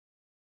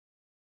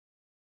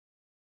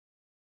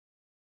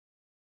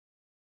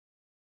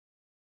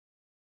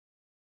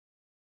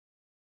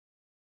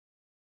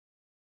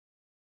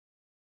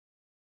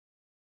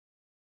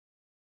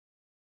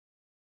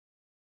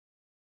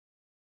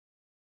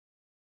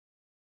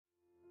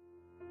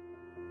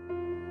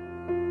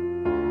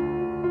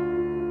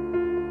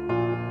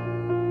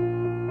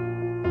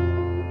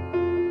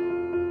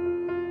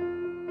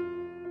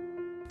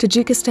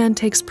Tajikistan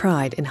takes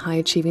pride in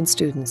high-achieving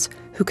students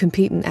who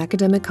compete in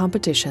academic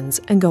competitions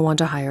and go on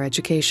to higher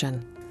education.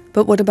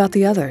 But what about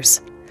the others?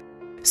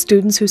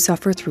 Students who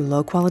suffer through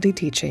low-quality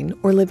teaching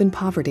or live in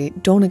poverty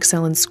don't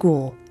excel in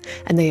school,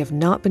 and they have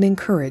not been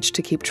encouraged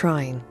to keep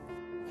trying.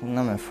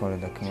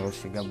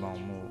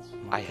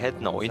 I had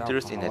no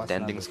interest in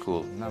attending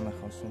school.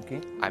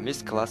 I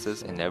missed classes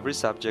in every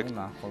subject,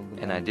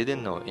 and I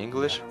didn't know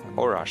English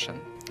or Russian.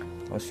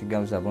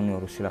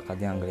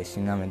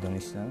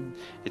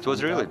 It was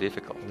really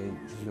difficult.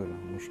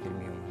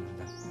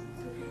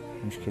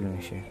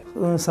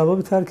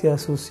 سبب ترک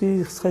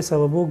اساسی خیلی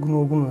سبب‌ها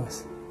گوناگون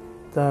است.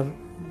 در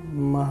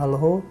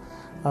محل‌ها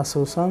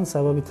اساساً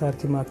سبب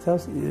ترک مکتب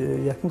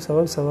یکم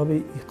سبب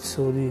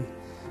اقتصادی.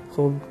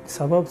 خب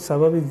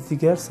سبب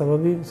دیگر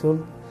سبب مثل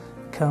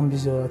کم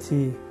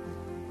بجاتی.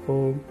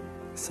 خب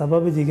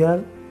سبب دیگر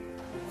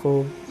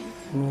خب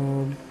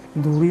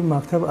دوری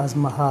مکتب از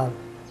محل.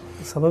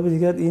 سبب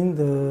دیگر این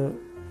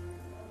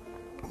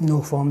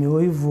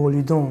نافهمی‌های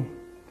والدین.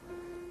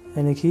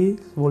 یعنی که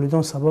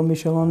والدین سبب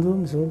میشوند و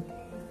مثلا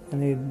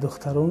یعنی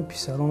دختران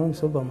پسران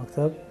مثلا با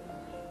مکتب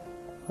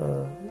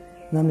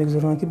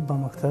نمیگذارند که با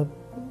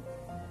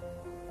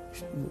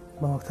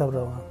مکتب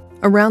روند.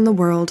 Around the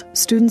world,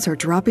 students are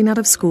dropping out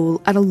of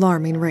school at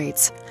alarming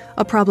rates,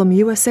 a problem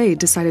USAID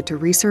decided to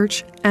research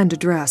and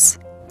address.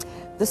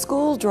 The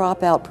school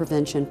dropout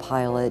prevention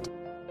pilot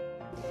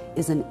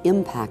is an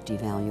impact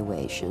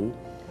evaluation,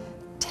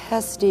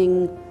 testing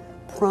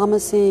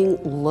promising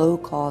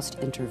low-cost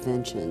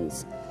interventions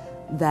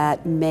that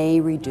may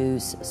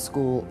reduce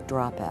school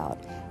dropout.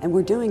 And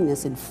we're doing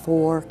this in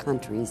 4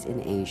 countries in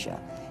Asia: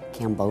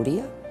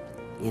 Cambodia,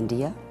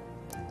 India,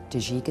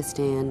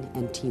 Tajikistan,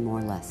 and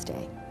Timor-Leste.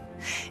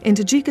 In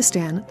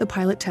Tajikistan, the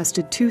pilot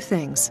tested 2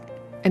 things.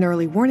 An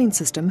early warning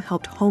system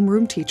helped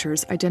homeroom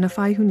teachers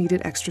identify who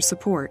needed extra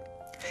support.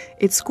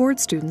 It scored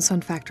students on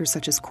factors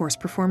such as course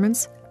performance,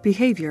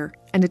 behavior,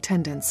 and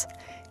attendance,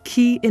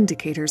 key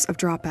indicators of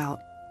dropout.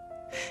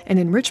 An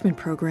enrichment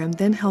program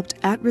then helped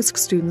at-risk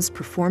students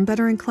perform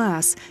better in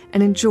class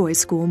and enjoy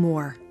school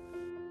more.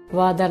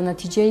 و در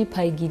نتیجه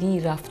پیگیری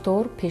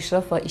رفتار،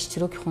 پیشرفت و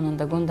اشتراک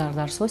خوانندگان در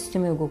درس‌ها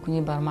سیستم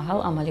آگاه‌کنی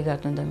برمحل عملی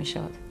گردانده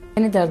می‌شود.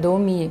 یعنی در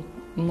دوام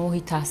ماه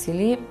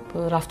تحصیلی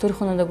رفتار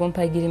خوانندگان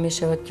پیگیری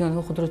می‌شود که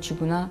آنها خود را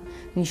چگونه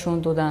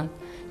نشان دادند،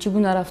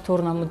 چگونه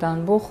رفتار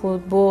نمودند با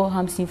خود، با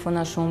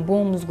هم‌صنفانشان، با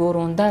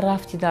آموزگاران در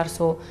رفت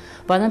درس‌ها،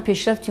 بعداً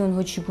پیشرفت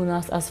آنها چگونه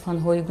است از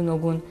فن‌های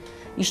گوناگون،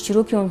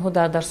 اشتراک آنها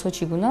در درس‌ها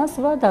چگونه است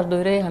و در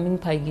دایره همین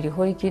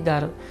پیگیری‌هایی که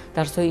در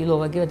درس‌های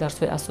علاوه‌ای و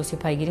درس‌های اساسی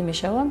پیگیری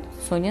می‌شوند،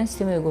 ثانیاً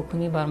سیستم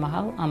آگاه‌کنی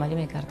برمحل عملی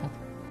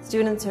می‌گردد.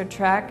 Students are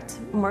tracked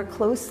more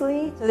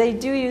closely. So they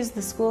do use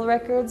the school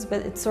records, but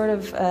it's sort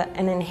of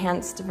an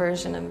enhanced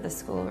version of the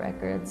school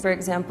records. For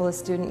example, a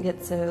student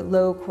gets a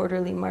low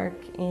quarterly mark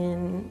in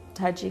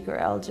Tajik or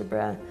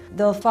algebra.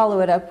 They'll follow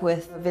it up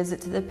with a visit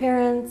to the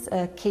parents,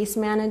 a case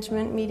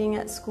management meeting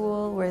at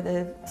school where the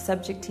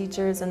subject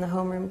teachers and the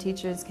homeroom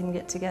teachers can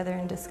get together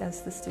and discuss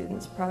the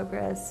student's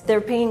progress.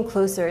 They're paying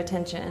closer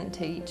attention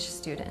to each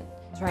student,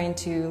 trying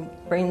to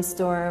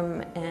brainstorm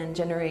and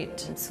generate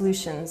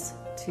solutions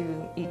to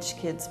each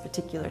kid's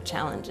particular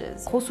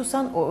challenges.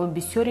 خصوصاً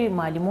بسیاری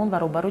معلمان و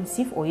روبروی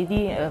صنف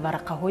اویدی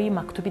ورقه‌های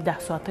مکتوبی 10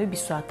 ساعته و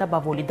 20 ساعته با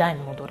والدین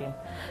ما داریم.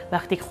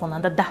 وقتی که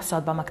خواننده 10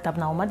 ساعت به مکتب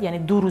نآمد، یعنی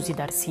 2 روزی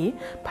درسی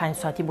 5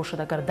 ساعتی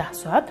باشد اگر 10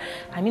 ساعت،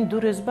 همین 2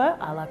 روز به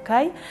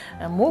علاقه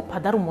ما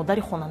پدر و مادر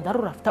خواننده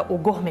رو رفته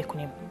آگاه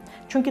میکنیم.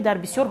 چون که در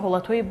بسیار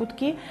حالت‌هایی بود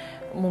که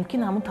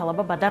ممکن همون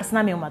طلبه به درس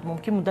نمی اومد،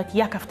 ممکن مدت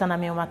 1 هفته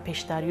نمی اومد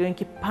پیشتر یا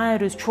اینکه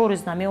 5 روز 4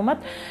 روز نمی اومد،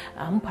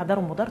 همون پدر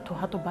و مادر تو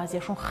حتی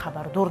بعضیشون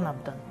خبردار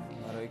نبودن.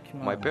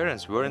 My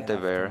parents weren't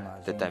aware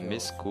that I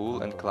missed school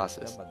and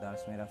classes.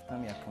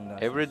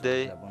 Every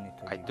day,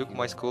 I took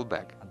my school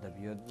bag.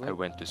 I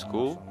went to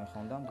school.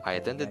 I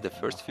attended the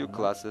first few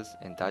classes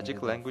in Tajik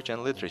language and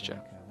literature.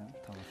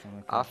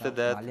 After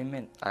that,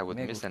 I would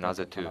miss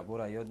another 2.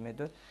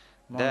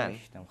 Then,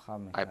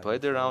 I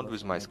played around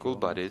with my school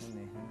buddies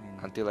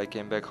until I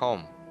came back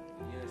home.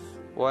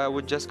 Or I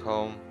would just go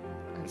home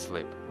and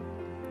sleep.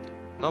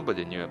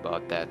 Nobody knew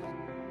about that.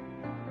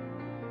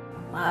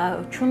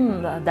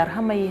 چون در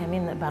همه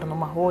همین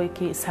برنامه‌هایی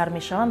که سر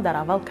می‌شوند در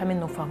اول کمی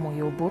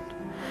نفهمی بود.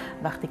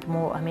 وقتی که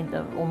ما همین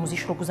آموزش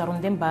رو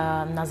گذراندیم به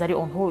نظر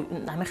آنها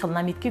همین خیلی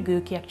نمید که گویا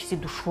که یک چیزی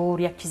دشوار،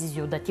 یک چیزی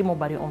زیادتی ما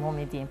برای آنها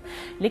میدیم.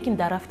 لیکن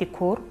در رفت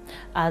کار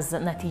از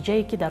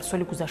نتیجه‌ای که در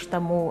سال گذشته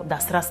ما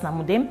دسترس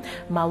نمودیم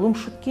معلوم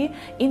شد که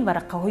این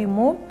ورقه‌های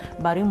ما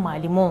برای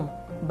معلمان،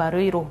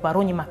 برای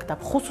راهبران مکتب،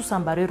 خصوصا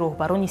برای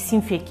راهبران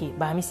صنفی که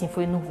به همین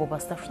صنف‌های نو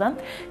وابسته شدند،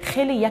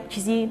 خیلی یک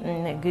چیزی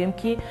گویم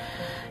که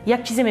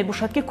یک چیزی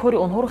میباشد که کار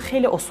آنها رو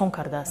خیلی آسان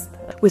کرده است.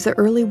 With the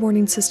early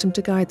warning system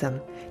to guide them,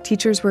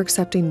 teachers were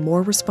accepting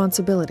more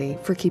responsibility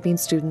for keeping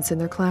students in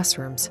their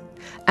classrooms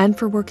and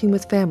for working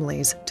with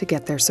families to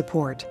get their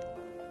support.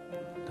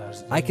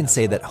 I can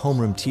say that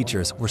homeroom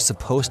teachers were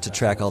supposed to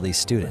track all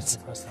these students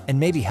and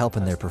maybe help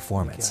in their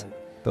performance.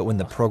 But when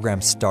the program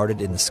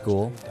started in the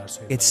school,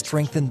 it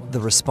strengthened the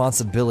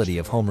responsibility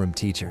of homeroom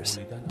teachers.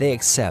 They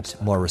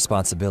accept more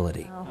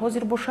responsibility.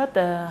 ҳозир бошад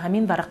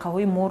ҳамин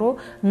варақаҳои моро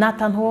на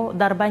танҳо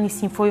дар байни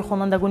синфҳои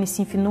хонандагони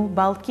синфи нӯ,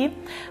 балки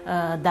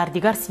дар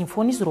дигар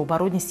синфҳо низ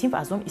роҳбарони синф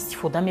аз он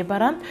истифода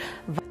мебаранд.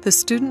 The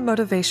Student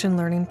Motivation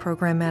Learning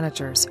Program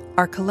managers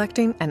are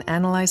collecting and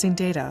analyzing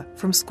data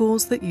from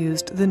schools that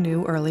used the new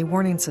early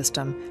warning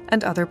system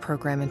and other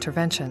program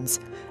interventions,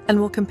 and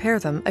will compare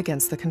them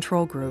against the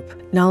control group.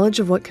 Knowledge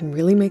of what can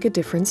really make a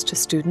difference to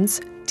students,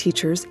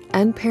 teachers,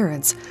 and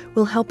parents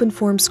will help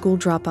inform school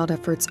dropout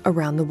efforts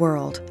around the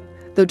world.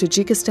 Though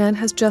Tajikistan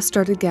has just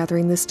started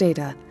gathering this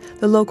data,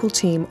 the local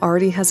team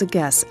already has a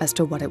guess as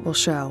to what it will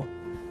show.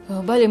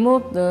 بله، ما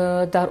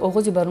در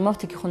آغاز برنامه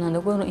وقتی که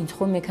خوانندگان رو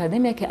انتخاب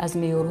میکردیم یکی از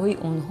معیارهای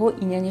آنها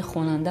این، یعنی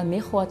خواننده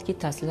میخواهد که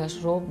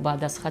تحصیلش را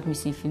بعد از ختم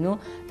صنف 9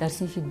 در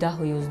صنف 10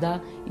 و 11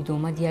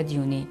 ادامه دهد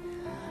یا نه.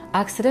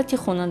 اکثریت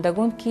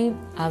خوانندگان که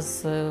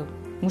از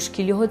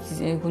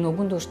مشکلات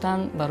گوناگون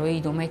داشتن برای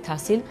ادامه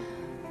تحصیل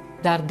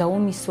در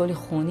دوام سال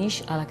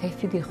خوانش الکی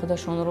فکر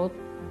خودشان را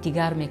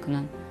دیگر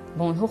میکنند.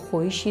 با آنها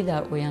خواهشی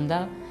در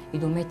آینده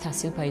ادامه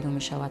تحصیل پیدا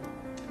میشود.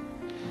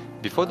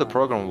 Before the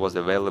program was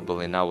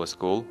available in our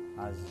school,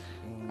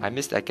 I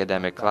missed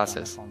academic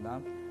classes.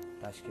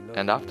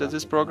 And after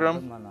this program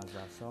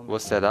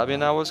was set up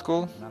in our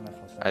school,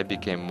 I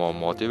became more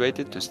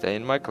motivated to stay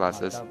in my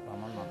classes,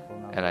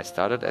 and I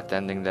started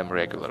attending them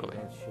regularly.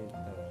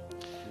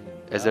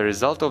 As a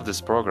result of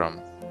this program,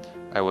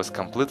 I was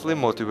completely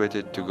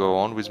motivated to go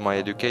on with my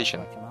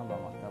education.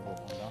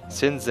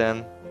 Since then,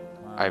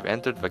 I've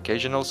entered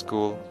vocational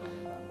school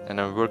and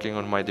I'm working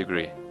on my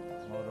degree.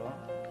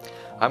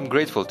 I'm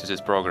grateful to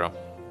this program.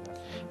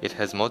 It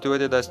has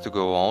motivated us to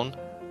go on,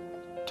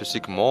 to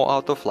seek more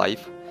out of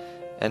life,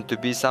 and to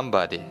be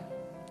somebody,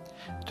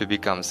 to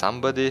become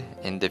somebody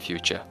in the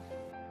future.